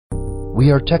We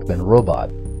are Techman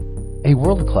Robot, a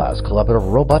world-class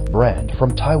collaborative robot brand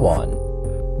from Taiwan.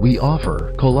 We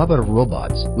offer collaborative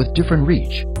robots with different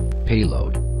reach,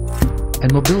 payload,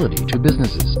 and mobility to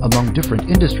businesses among different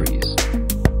industries.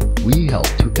 We help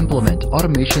to implement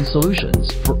automation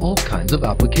solutions for all kinds of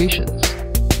applications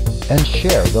and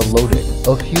share the loading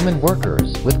of human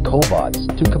workers with cobots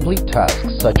to complete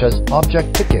tasks such as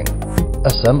object picking,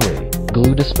 assembly,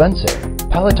 glue dispensing,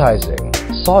 palletizing,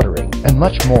 soldering, and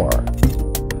much more.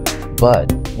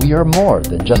 But we are more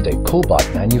than just a cobot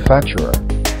manufacturer.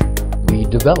 We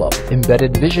develop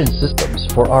embedded vision systems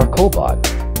for our cobot,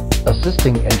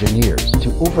 assisting engineers to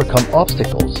overcome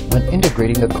obstacles when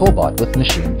integrating a cobot with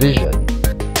machine vision,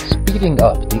 speeding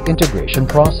up the integration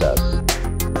process.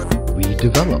 We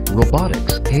develop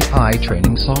robotics AI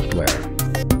training software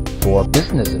for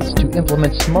businesses to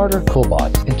implement smarter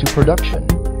cobots into production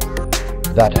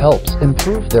that helps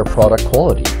improve their product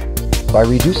quality by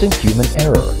reducing human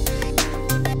error.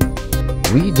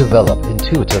 We develop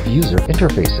intuitive user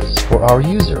interfaces for our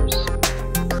users,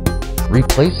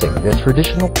 replacing the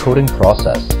traditional coding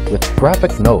process with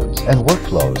graphic nodes and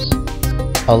workflows.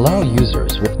 Allow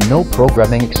users with no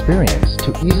programming experience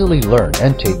to easily learn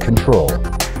and take control.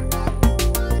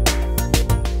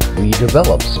 We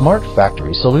develop smart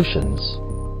factory solutions,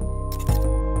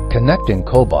 connecting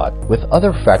cobot with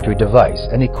other factory device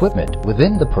and equipment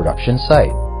within the production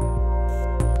site,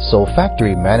 so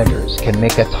factory managers can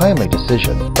make a timely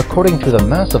decision according to the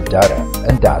massive data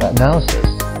and data analysis.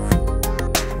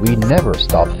 We never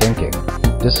stop thinking,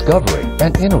 discovering,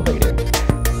 and innovating,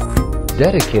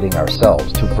 dedicating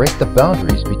ourselves to break the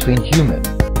boundaries between human,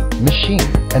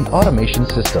 machine, and automation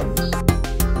systems,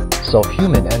 so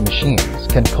human and machines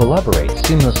can collaborate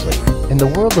seamlessly in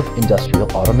the world of industrial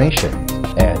automation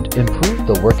and improve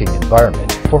the working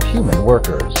environment for human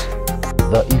workers.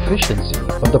 The efficiency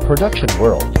of the production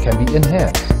world can be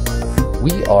enhanced.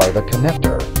 We are the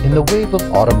connector in the wave of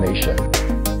automation,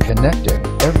 connecting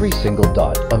every single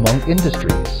dot among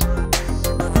industries.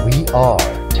 We are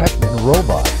Techman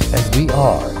Robot, and we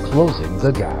are closing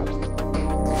the gap.